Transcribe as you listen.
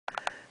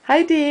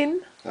Hi,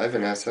 Dean. Hi,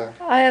 Vanessa.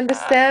 I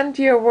understand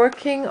you're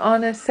working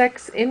on a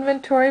sex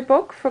inventory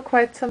book for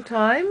quite some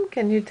time.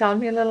 Can you tell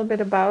me a little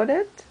bit about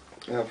it?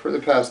 For the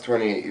past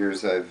 28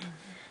 years, I've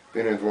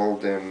been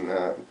involved in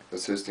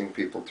assisting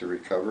people to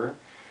recover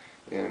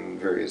in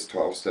various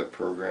 12-step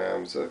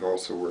programs. I've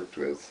also worked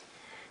with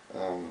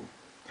um,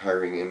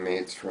 hiring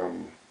inmates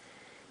from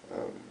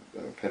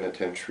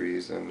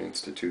penitentiaries and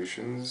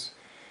institutions.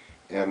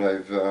 And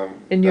I've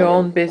In your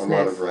own done a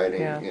lot of business.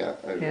 writing. Yeah, Yeah,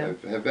 yeah,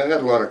 I've had a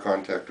lot of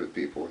contact with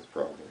people with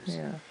problems.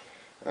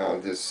 yeah.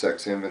 This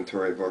sex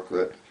inventory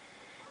booklet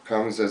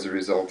comes as a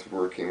result of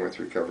working with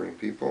recovering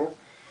people,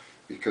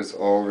 because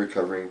all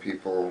recovering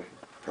people,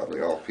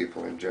 probably all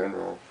people in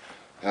general,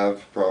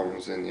 have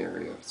problems in the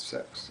area of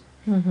sex.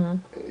 Mm-hmm.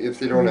 If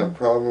they don't Mm-hmm. have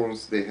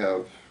problems, they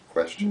have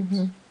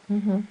questions. Mm-hmm.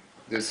 Mm-hmm.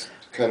 This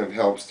kind of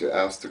helps to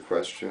ask the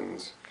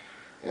questions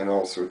and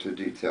also to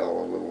detail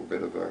a little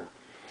bit of a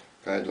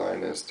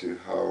guideline as to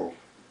how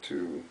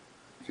to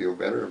feel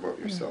better about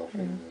Yeah, yourself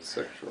yeah. in the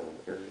sexual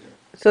area.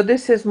 So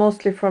this is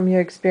mostly from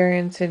your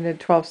experience in the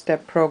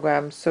 12-step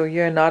program. So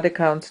you're not a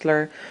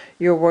counselor.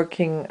 You're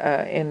working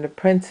in the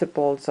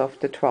principles of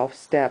the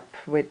 12-step,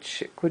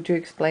 which could you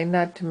explain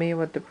that to me,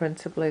 what the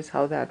principle is,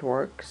 how that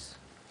works?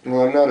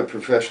 Well, I'm not a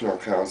professional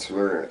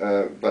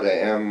counselor, but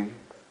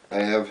I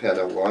have had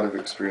a lot of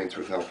experience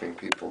with helping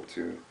people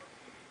to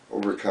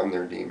overcome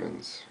their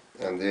demons,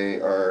 and they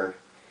are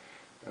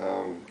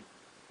um,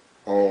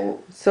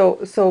 all. So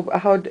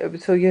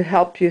you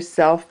help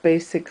yourself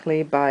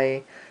basically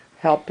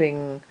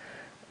helping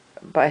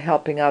by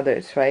helping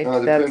others, right? The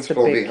That's the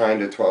principle big,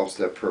 behind a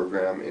 12-step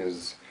program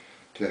is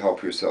to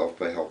help yourself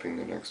by helping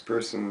the next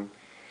person.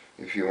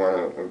 If you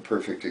want a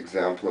perfect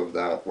example of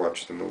that,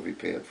 watch the movie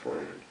Pay It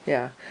Forward.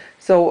 yeah.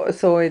 So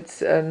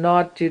it's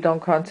not, you don't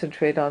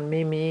concentrate on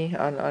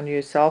on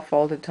yourself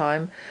all the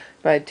time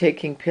by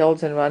taking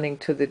pills and running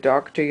to the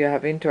doctor. You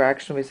have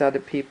interaction with other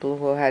people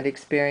who had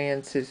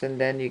experiences, and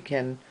then you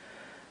can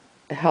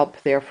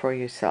help there for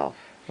yourself,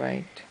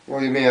 right?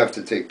 Well, you may have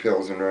to take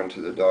pills and run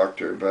to the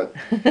doctor, but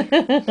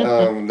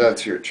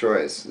that's your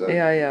choice.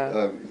 Yeah, yeah,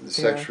 The yeah,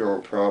 sexual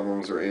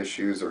problems or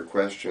issues or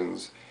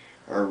questions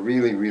are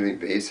really, really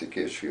basic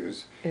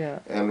issues. yeah,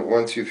 And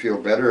once you feel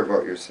better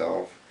about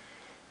yourself,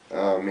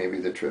 maybe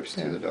the trips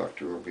to yeah. the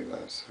doctor will be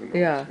less. Who knows?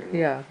 Yeah,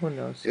 yeah, who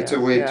knows? It's a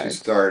Yeah, way yeah, to it's,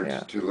 start yeah,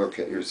 to look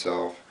at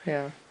yourself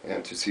yeah,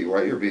 and to see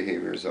what your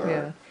behaviors are.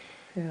 yeah,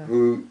 yeah,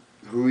 Who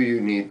who you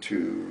need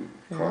to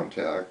yeah,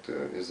 contact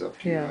is up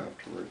to you yeah,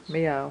 afterwards.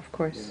 yeah, of Yeah.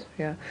 course,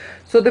 yeah.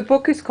 So the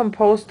book is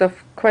composed of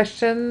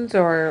questions,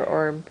 or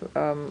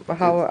It's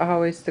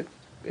how is the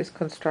is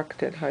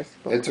constructed? How is the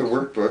book it's a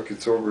constructed? workbook.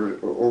 It's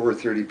over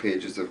 30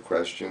 pages of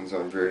questions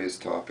on various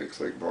topics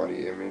like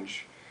body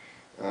image,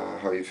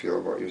 how you feel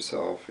about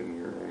yourself and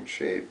your own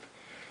shape,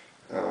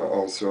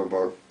 also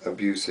about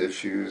abuse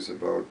issues,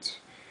 about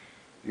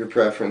your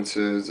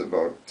preferences,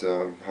 about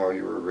how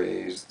you were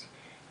raised,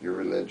 your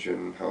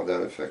religion, how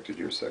that affected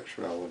your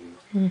sexuality.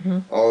 Mm-hmm.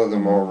 All of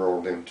them all Mm-hmm.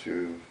 rolled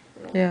into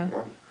Yeah,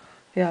 one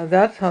yeah,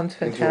 that sounds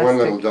into one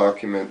little fantastic.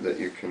 document that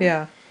you can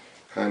Yeah,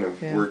 kind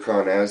of yeah, work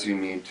on as you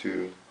need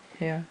to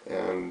yeah,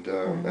 and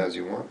yeah, as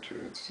you want to.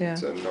 It's yeah.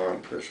 a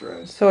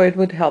non-pressurized So thing. it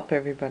would help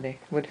everybody.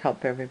 Would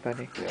help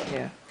everybody. Yeah.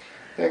 Yeah.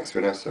 Thanks,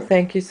 Vanessa.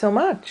 Thank you so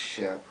much.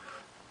 Yeah.